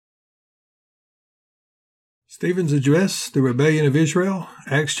Stephen's address, the rebellion of Israel,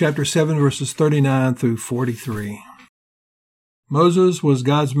 Acts chapter 7, verses 39 through 43. Moses was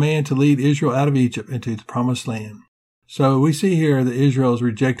God's man to lead Israel out of Egypt into the promised land. So we see here that Israel is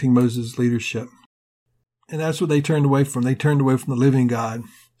rejecting Moses' leadership. And that's what they turned away from. They turned away from the living God,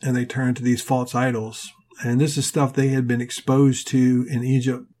 and they turned to these false idols. And this is stuff they had been exposed to in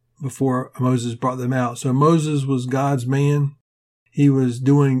Egypt before Moses brought them out. So Moses was God's man. He was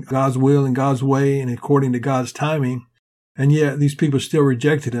doing God's will and God's way and according to God's timing. And yet these people still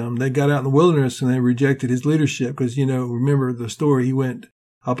rejected him. They got out in the wilderness and they rejected his leadership because, remember the story. He went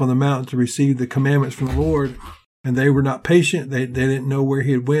up on the mountain to receive the commandments from the Lord, and they were not patient. They didn't know where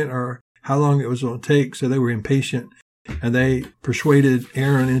he had went or how long it was going to take, so they were impatient. And they persuaded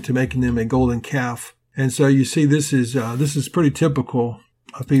Aaron into making them a golden calf. And so you see, this is pretty typical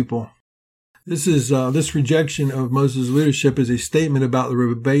of people. This rejection of Moses' leadership is a statement about the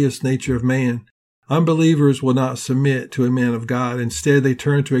rebellious nature of man. Unbelievers will not submit to a man of God. Instead, they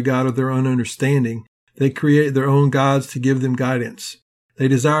turn to a God of their own understanding. They create their own gods to give them guidance. They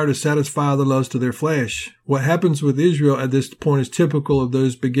desire to satisfy the lust of their flesh. What happens with Israel at this point is typical of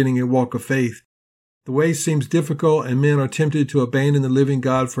those beginning a walk of faith. The way seems difficult, and men are tempted to abandon the living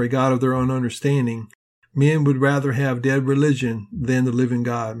God for a God of their own understanding. Men would rather have dead religion than the living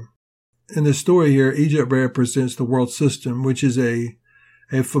God. In the story here, Egypt represents the world system, which is a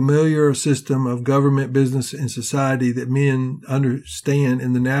familiar system of government, business, and society that men understand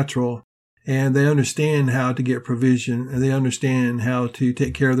in the natural, and they understand how to get provision, and they understand how to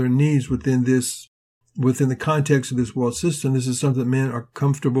take care of their needs within the context of this world system. This is something that men are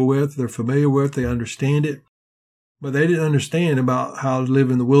comfortable with, they're familiar with, they understand it. But they didn't understand about how to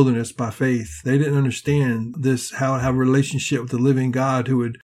live in the wilderness by faith. They didn't understand how to have a relationship with the living God who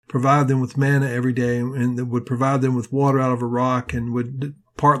would provide them with manna every day and that would provide them with water out of a rock and would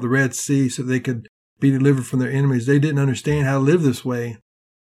part the Red Sea so they could be delivered from their enemies. They didn't understand how to live this way.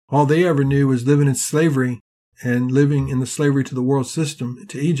 All they ever knew was living in slavery and living in the slavery to the world system,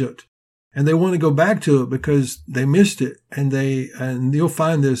 to Egypt. And they want to go back to it because they missed it. And you'll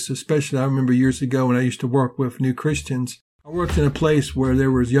find this, especially I remember years ago when I used to work with new Christians. I worked in a place where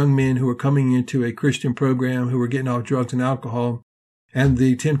there was young men who were coming into a Christian program who were getting off drugs and alcohol. And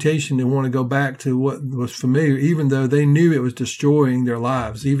the temptation to want to go back to what was familiar, even though they knew it was destroying their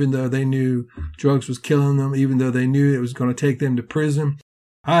lives, even though they knew drugs was killing them, even though they knew it was going to take them to prison.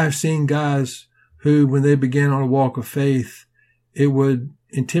 I have seen guys who, when they began on a walk of faith, it would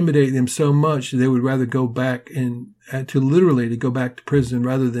intimidate them so much that they would rather go back and to go back to prison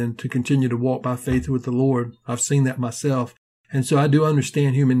rather than to continue to walk by faith with the Lord. I've seen that myself. And so I do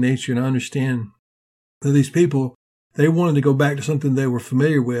understand human nature, and I understand that these people, they wanted to go back to something they were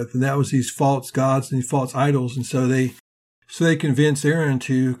familiar with, and that was these false gods and these false idols. And so they convinced Aaron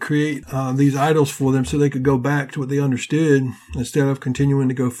to create these idols for them so they could go back to what they understood instead of continuing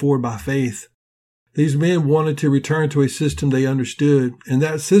to go forward by faith. These men wanted to return to a system they understood, and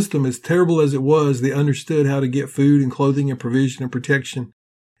that system, as terrible as it was, they understood how to get food and clothing and provision and protection.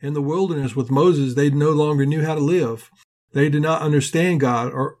 In the wilderness with Moses, they no longer knew how to live. They did not understand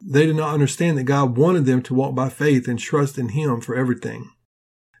God, or they did not understand that God wanted them to walk by faith and trust in Him for everything.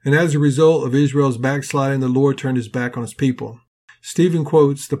 And as a result of Israel's backsliding, the Lord turned His back on His people. Stephen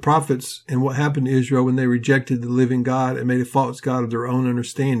quotes the prophets and what happened to Israel when they rejected the living God and made a false God of their own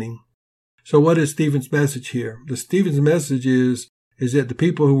understanding. So what is Stephen's message here? Stephen's message is that the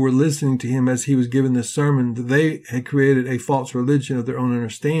people who were listening to him as he was giving this sermon, that they had created a false religion of their own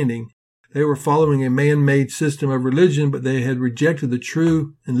understanding. They were following a man-made system of religion, but they had rejected the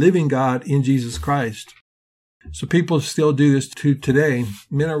true and living God in Jesus Christ. So people still do this today.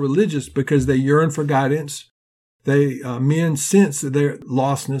 Men are religious because they yearn for guidance. Men sense their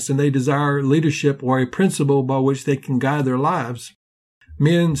lostness and they desire leadership or a principle by which they can guide their lives.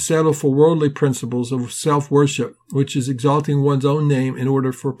 Men settle for worldly principles of self-worship, which is exalting one's own name in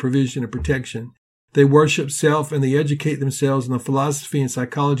order for provision and protection. They worship self and they educate themselves in the philosophy and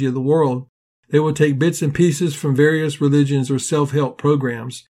psychology of the world. They will take bits and pieces from various religions or self-help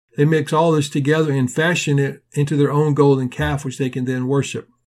programs. They mix all this together and fashion it into their own golden calf, which they can then worship.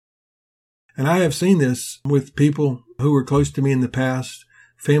 And I have seen this with people who were close to me in the past,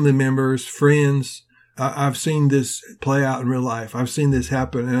 family members, friends. I've seen this play out in real life. I've seen this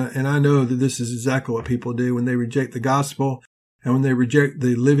happen, and I know that this is exactly what people do when they reject the gospel and when they reject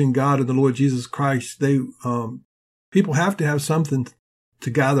the living God of the Lord Jesus Christ. People have to have something to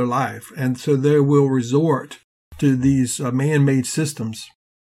guide their life, and so they will resort to these man-made systems.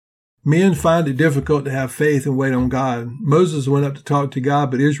 Men find it difficult to have faith and wait on God. Moses went up to talk to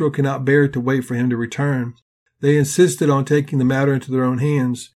God, but Israel could not bear to wait for Him to return. They insisted on taking the matter into their own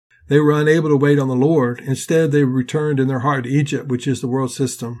hands. They were unable to wait on the Lord. Instead, they returned in their heart to Egypt, which is the world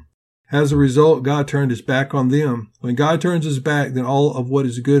system. As a result, God turned his back on them. When God turns his back, then all of what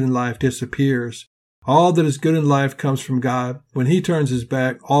is good in life disappears. All that is good in life comes from God. When he turns his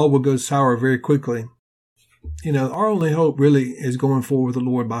back, all will go sour very quickly. Our only hope really is going forward with the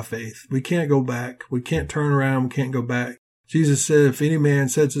Lord by faith. We can't go back. We can't turn around. We can't go back. Jesus said, if any man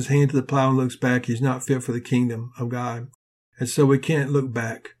sets his hand to the plow and looks back, he's not fit for the kingdom of God. And so we can't look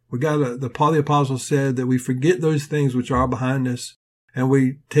back. Paul the Apostle said that we forget those things which are behind us, and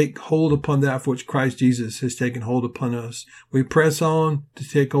we take hold upon that for which Christ Jesus has taken hold upon us. We press on to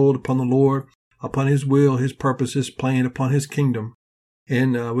take hold upon the Lord, upon his will, his purpose, his plan, upon his kingdom.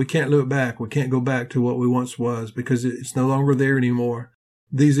 And we can't look back. We can't go back to what we once was, because it's no longer there anymore.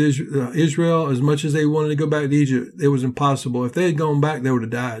 These Israel, as much as they wanted to go back to Egypt, it was impossible. If they had gone back, they would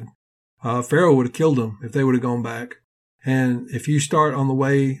have died. Pharaoh would have killed them if they would have gone back. And if you start on the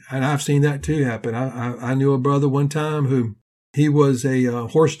way, and I've seen that too happen. I knew a brother one time who he was a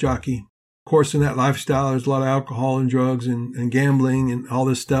horse jockey. Of course, in that lifestyle, there's a lot of alcohol and drugs and gambling and all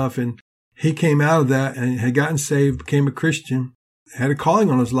this stuff. And he came out of that and had gotten saved, became a Christian, had a calling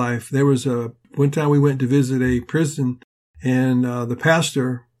on his life. There was one time we went to visit a prison, and the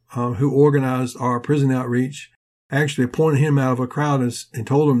pastor who organized our prison outreach actually appointed him out of a crowd and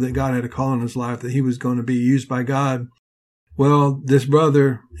told him that God had a call on his life, that he was going to be used by God. Well, this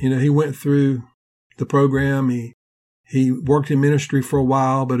brother, he went through the program. He worked in ministry for a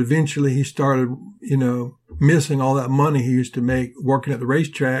while, but eventually he started, missing all that money he used to make working at the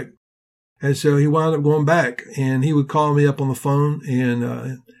racetrack. And so he wound up going back, and he would call me up on the phone,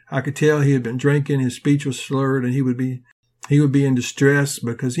 and I could tell he had been drinking. His speech was slurred, and he would be in distress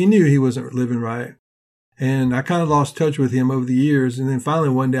because he knew he wasn't living right. And I kind of lost touch with him over the years. And then finally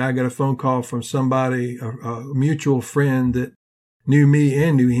one day I got a phone call from somebody, a mutual friend that knew me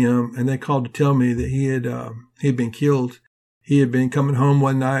and knew him. And they called to tell me that he had been killed. He had been coming home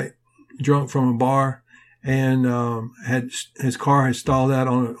one night drunk from a bar, and his car had stalled out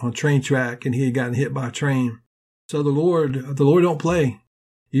on a train track, and he had gotten hit by a train. So the Lord don't play.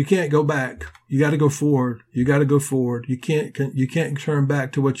 You can't go back. You got to go forward. You got to go forward. You can't turn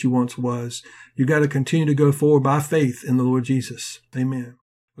back to what you once was. You got to continue to go forward by faith in the Lord Jesus. Amen.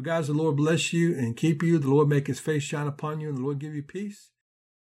 Well, guys, the Lord bless you and keep you. The Lord make his face shine upon you, and the Lord give you peace.